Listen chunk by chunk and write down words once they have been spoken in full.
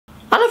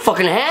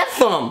fucking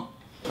handsome.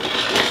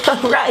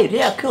 Right,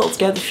 yeah, cool. Let's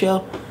get the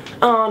show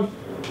on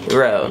the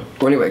road.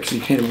 Well, anyway, because you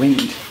can hear the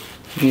wind. You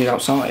can hear it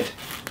outside.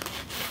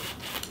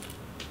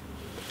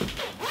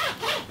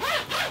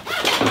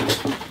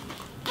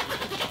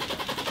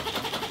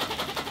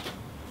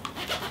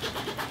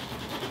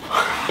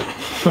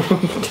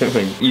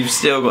 You've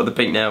still got the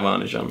pink nail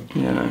varnish on.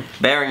 Yeah, no.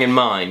 Bearing in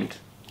mind,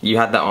 you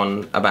had that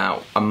on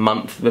about a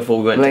month before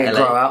we went to LA. Let it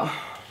grow out.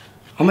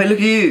 Oh mate, look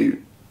at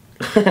you.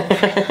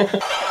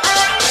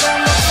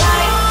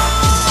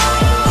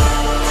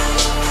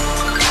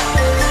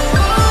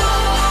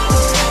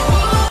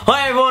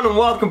 Hi everyone and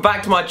welcome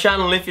back to my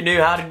channel. If you're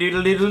new, how to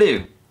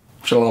doodle-doodle-doo.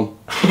 Shalom.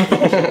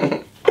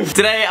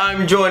 Today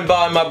I'm joined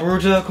by my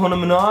brother, Conor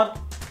Maynard.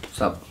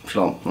 What's up?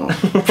 Shalom.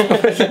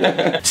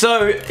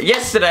 So,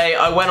 yesterday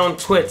I went on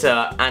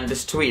Twitter and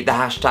just tweeted the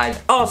hashtag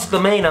Ask the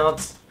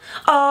Maynards.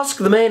 Ask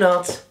the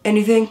Maynards.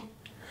 Anything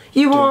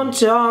you want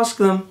to ask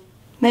them.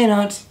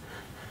 Maynards.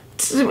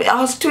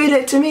 Tweet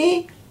it to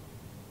me.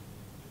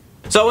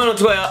 So I went on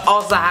Twitter,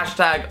 asked the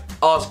hashtag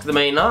Ask the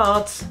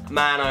Maynards.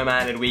 Man oh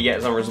man did we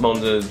get some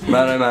responses.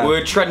 Man oh man. We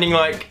were trending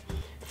like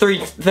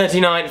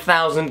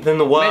 39,000th in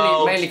the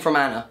world. Mainly from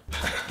Anna.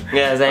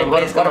 Yeah, Zane,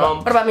 what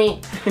about me?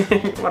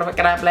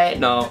 Can I play?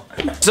 No.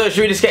 So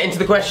should we just get into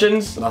the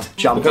questions? Let's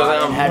jump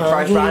right in, head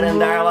first right in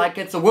there like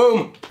it's a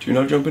womb. Do you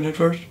not jump in head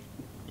first?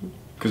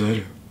 Because I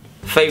do.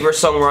 Favourite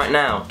song right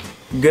now?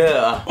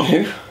 Go.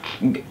 Who?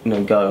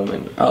 No, Go, I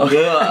mean. Oh.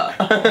 Go.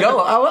 Go.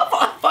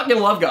 I fucking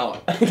love Go.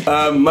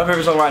 My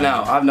favourite song right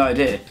now, I have no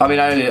idea. I mean,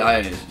 I only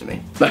listen to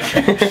me. Like,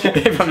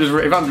 if I'm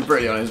just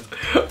pretty honest,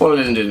 all I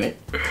listen to is me.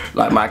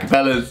 Like my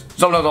acapellas.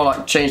 Sometimes I'll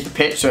like change the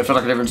pitch so it feels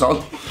like a different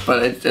song,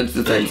 but it's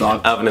the same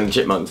song. Alvin and the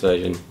Chipmunks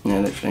version. Yeah,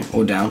 literally.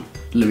 Or Down.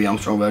 Louis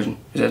Armstrong version.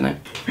 Is that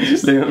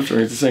his name? Louis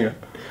Armstrong is the singer.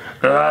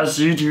 I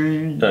see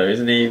dreams. No,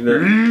 isn't he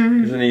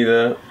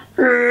the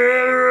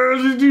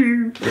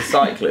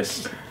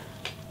cyclist?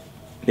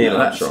 Neil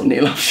Armstrong.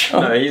 Neil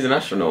Armstrong. No, he's an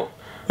astronaut.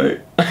 Wait.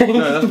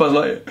 No, that's Buzz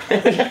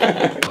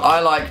Lightyear. I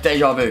like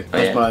Deja Vu.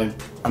 That's mine.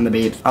 I'm the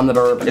beat. I'm the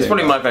bird. It's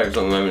probably my favourite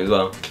song at the moment as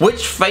well.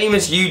 Which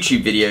famous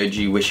YouTube video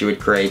do you wish you had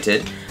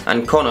created?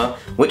 And Connor,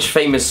 which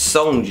famous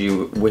song do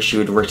you wish you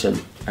had written?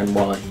 And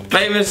why?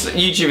 Famous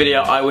YouTube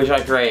video I wish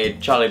I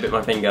created. Charlie bit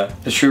my finger.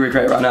 Should we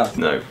create it right now?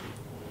 No.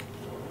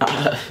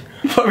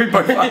 But we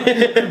both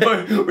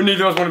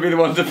neither of us want to be the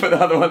ones to put the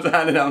other one's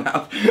hand in our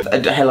mouth.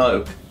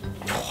 Hello.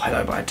 Oh,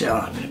 hello, by Adele.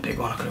 I've been a big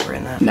one. I could have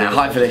written that. Nah,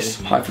 hi for this.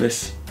 Hi for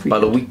this. By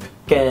the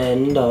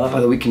weekend. By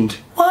the weekend.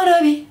 Wanna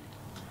be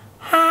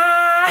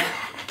high.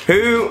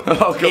 Who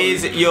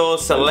is your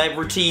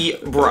celebrity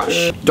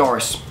brush?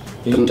 Doris.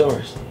 Who's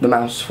Doris? The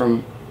mouse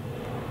from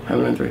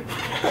Home Alone 3.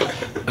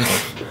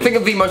 Think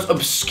of the most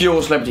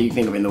obscure celebrity you can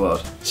think of in the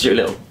world. Stuart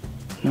Little.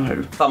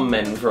 No. Some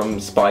men from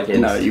Spy Kids.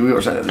 No, we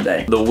watched that the other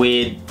day. The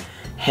weird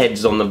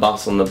heads on the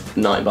bus on the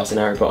night bus in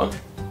Harry Potter.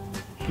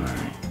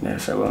 Alright. Yeah,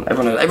 so well.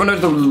 Everyone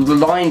knows the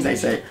lines they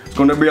say. It's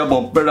gonna be a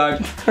bumpy night.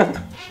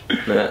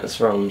 No, that's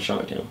from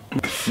Shark Tale.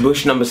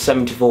 Bush number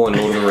 74 in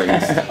Lord of the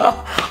Rings.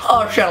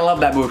 Oh shit, I love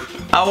that bush.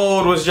 How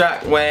old was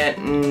Jack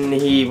when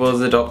he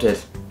was adopted?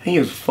 I think he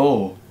was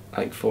 4.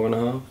 Like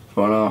 4.5?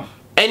 4.5.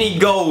 Any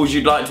goals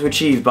you'd like to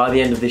achieve by the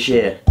end of this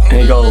year?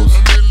 Any goals?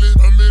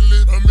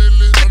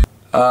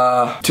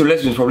 2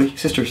 lesbians probably,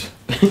 sisters.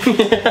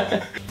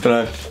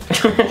 Dunno.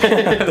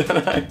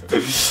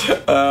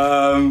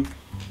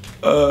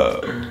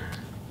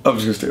 I'm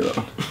just gonna do that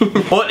one.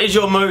 What is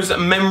your most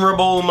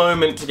memorable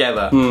moment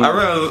together?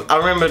 I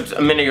remember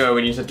a minute ago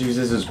when you said 2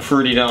 sisters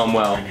pretty darn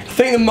well. I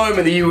think the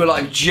moment that you were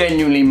like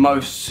genuinely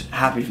most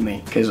happy for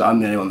me, because I'm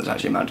the only one that's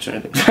actually amounted to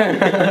anything.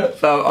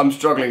 So I'm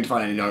struggling to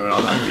find any moment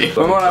I'm happy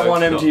for you. When I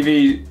won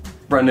MTV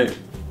brand new,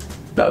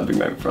 that was a big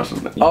moment for us,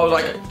 wasn't it? I was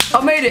like,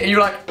 I made it, and you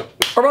were like,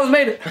 our brother's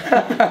made it.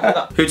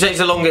 Who takes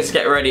the longest to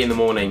get ready in the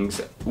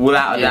mornings?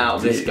 Without a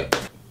doubt, this guy.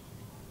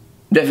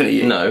 Definitely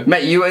you. No.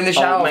 Mate, you were in the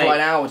shower for mate. like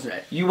an hour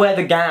today. You wear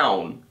the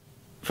gown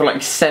for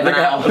like 7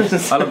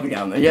 hours. I love the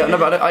gown though. Yeah, no,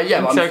 but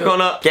so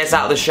Connor gets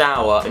out of the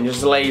shower and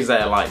just lays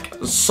there like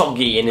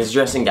soggy in his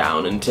dressing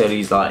gown until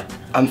he's like...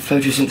 I'm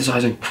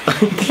photosynthesizing.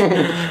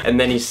 And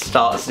then he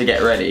starts to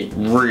get ready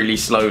really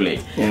slowly.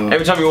 Yeah, well.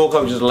 Every time you walk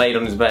up, just laid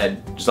on his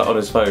bed, just like on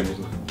his phone.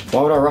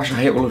 Why would I rush? I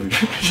hate all of you.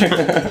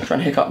 Trying to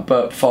hiccup,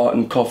 burp, fart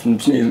and cough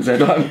and sneeze at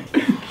the same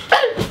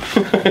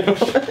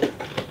time.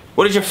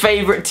 What is your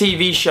favourite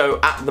TV show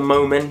at the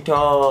moment?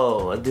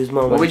 Oh, at this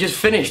moment. Well, we just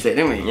finished it,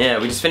 didn't we? Yeah,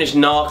 we just finished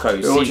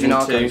Narcos, season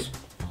 2.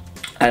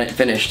 And it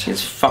finished.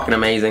 It's fucking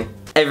amazing.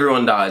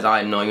 Everyone dies,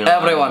 I'm not even...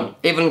 Everyone,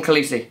 even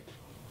Khaleesi.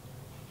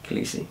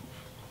 Khaleesi.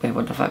 Wait,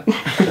 what the fuck?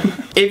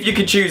 If you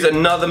could choose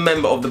another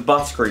member of the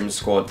Buttercream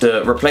Squad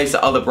to replace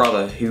the other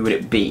brother, who would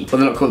it be? Well,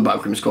 they're not called the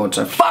Buttercream Squad,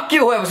 so fuck you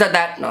whoever said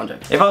that! No, I'm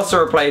joking. If I was to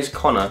replace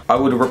Connor, I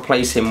would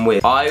replace him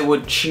with... I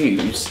would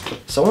choose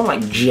someone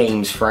like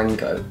James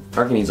Franco.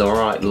 I reckon he's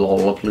alright,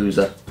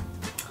 Lollapalooza.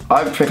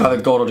 I'd pick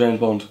either God or James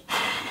Bond.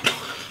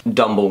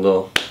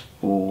 Dumbledore.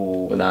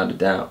 Ooh. Without a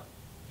doubt.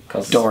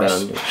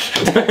 Doris.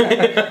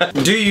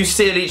 Do you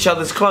steal each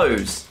other's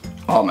clothes?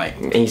 Oh, mate.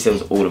 He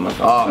steals all of my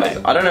fucking clothes.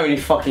 mate. I don't know any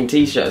fucking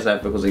t-shirts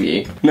left because of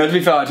you. No, to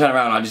be fair, I turn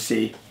around and I just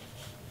see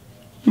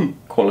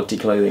Quality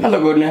clothing. I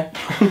look good now.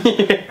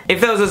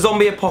 If there was a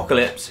zombie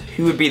apocalypse,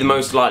 who would be the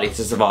most likely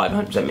to survive?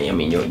 100% me. I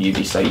mean, you'd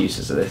be so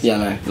useless to this. Yeah,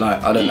 no,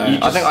 like, I don't know.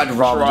 I think I'd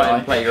rather try die.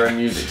 and play your own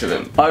music to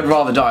them. I'd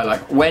rather die.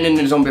 Like, when in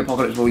a zombie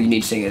apocalypse, all you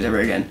need to sing is ever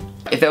again.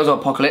 If there was an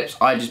apocalypse,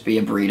 I'd just be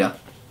a breeder.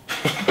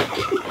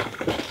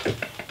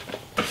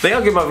 Think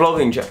how good my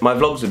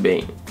vlogs would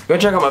be. Go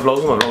check out my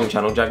vlogs on my vlogging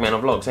channel, Jackman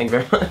on Vlogs. Thank you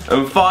very much.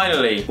 And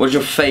finally, what's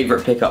your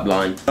favourite pickup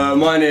line?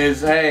 Mine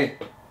is, hey,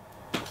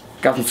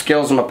 got some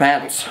skills in my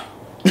pants.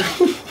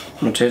 I'm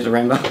gonna choose the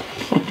rainbow.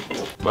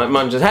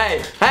 Mine just,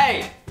 hey,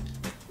 hey,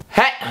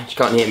 hey. She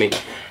can't hear me.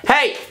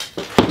 Hey,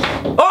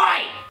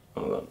 oi! Oh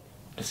my god,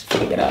 just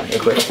get out of here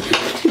quick.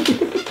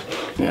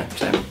 Yeah,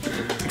 same.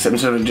 Except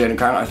instead of doing a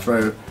crown, I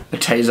throw a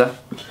taser.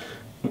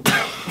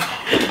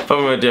 If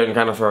I'm doing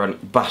kind of throw a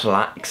battle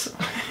axe.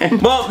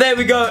 Well, there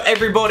we go,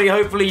 everybody.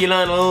 Hopefully you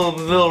learned a little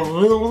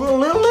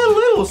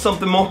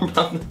something more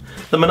about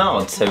the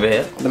Maynards over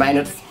here. The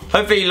Maynards.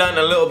 Hopefully you learned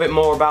a little bit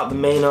more about the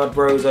Maynard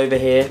bros over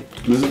here.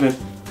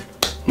 Elizabeth.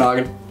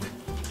 Noggin.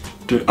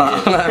 If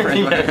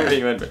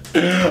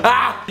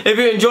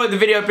you enjoyed the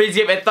video, please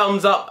give it a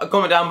thumbs up, a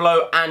comment down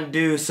below, and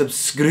do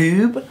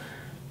subscribe.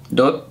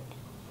 Do it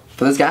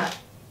for this guy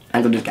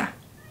and to this guy.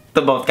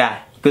 The both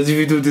guy. Because if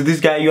you do to this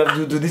guy, you have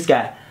to do to this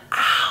guy.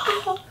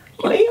 Ow!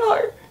 My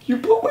heart. You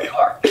broke my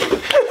heart.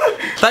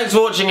 Thanks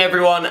for watching,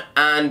 everyone,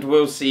 and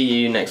we'll see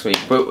you next week.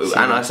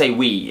 And I say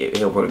we,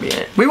 he'll probably be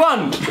in it. We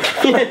won!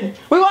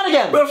 We won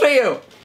again! We'll see you!